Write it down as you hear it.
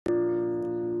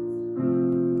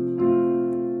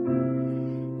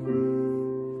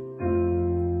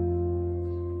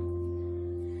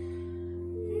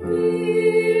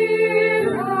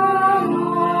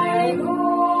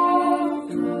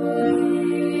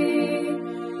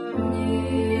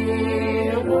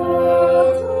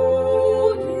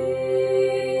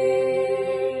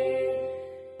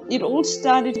It all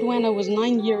started when I was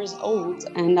 9 years old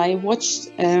and I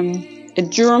watched a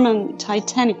German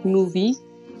Titanic movie,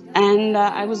 and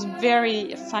I was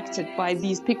very affected by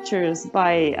these pictures,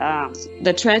 by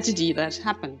the tragedy that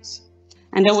happened.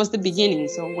 And that was the beginning,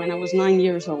 so when I was 9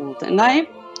 years old. And I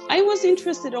was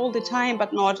interested all the time, but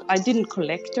I didn't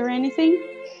collect or anything.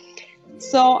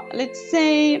 So let's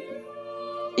say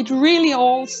it really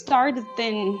all started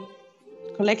then,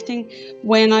 collecting,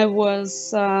 when I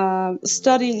was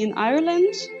studying in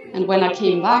Ireland. And when I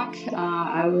came back,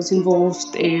 I was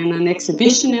involved in an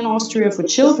exhibition in Austria for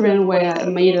children where I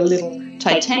made a little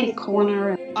Titanic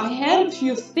corner. I had a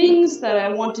few things that I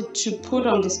wanted to put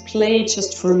on display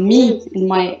just for me in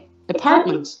my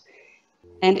apartment.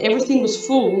 And everything was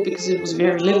full because it was a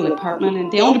very little apartment.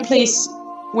 And the only place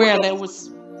where there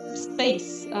was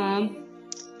space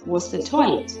was the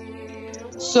toilet.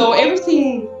 So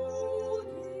everything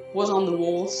was on the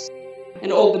walls,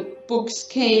 and all the books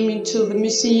came into the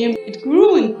museum. It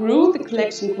grew and grew, the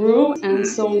collection grew, and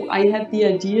so I had the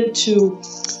idea to,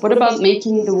 what about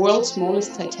making the world's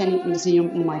smallest Titanic museum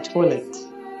in my toilet?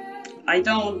 I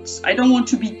don't want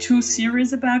to be too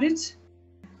serious about it,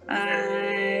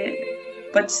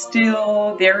 but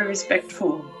still very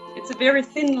respectful. It's a very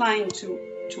thin line to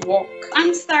walk.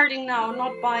 I'm starting now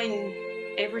not buying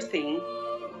everything,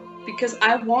 because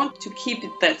I want to keep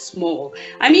it that small.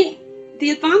 I mean,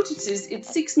 the advantage is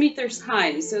it's 6 meters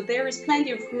high, so there is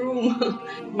plenty of room.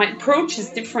 My approach is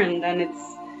different, and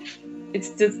it's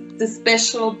the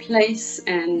special place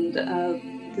and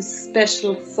the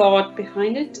special thought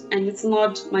behind it. And it's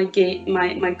not my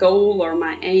goal or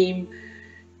my aim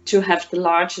to have the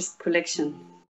largest collection.